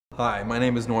Hi, my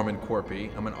name is Norman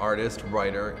Korpi. I'm an artist,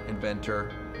 writer,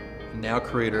 inventor, and now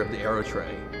creator of the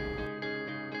Aero-Tray.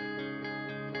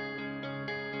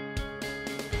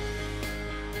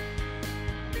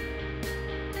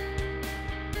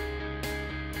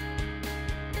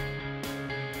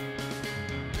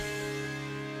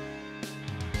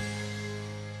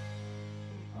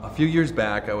 A few years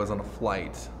back, I was on a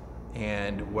flight,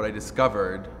 and what I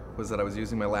discovered was that I was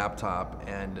using my laptop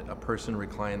and a person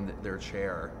reclined their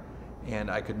chair,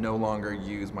 and I could no longer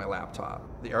use my laptop.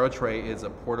 The Aero-Tray is a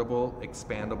portable,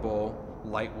 expandable,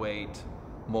 lightweight,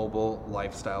 mobile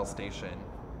lifestyle station.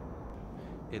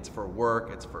 It's for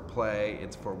work, it's for play,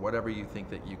 it's for whatever you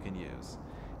think that you can use.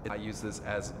 I use this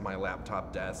as my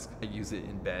laptop desk. I use it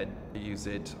in bed. I use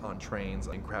it on trains,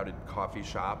 in crowded coffee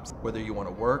shops. Whether you want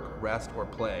to work, rest, or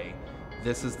play,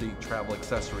 this is the travel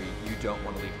accessory you don't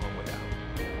want to leave home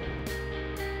without.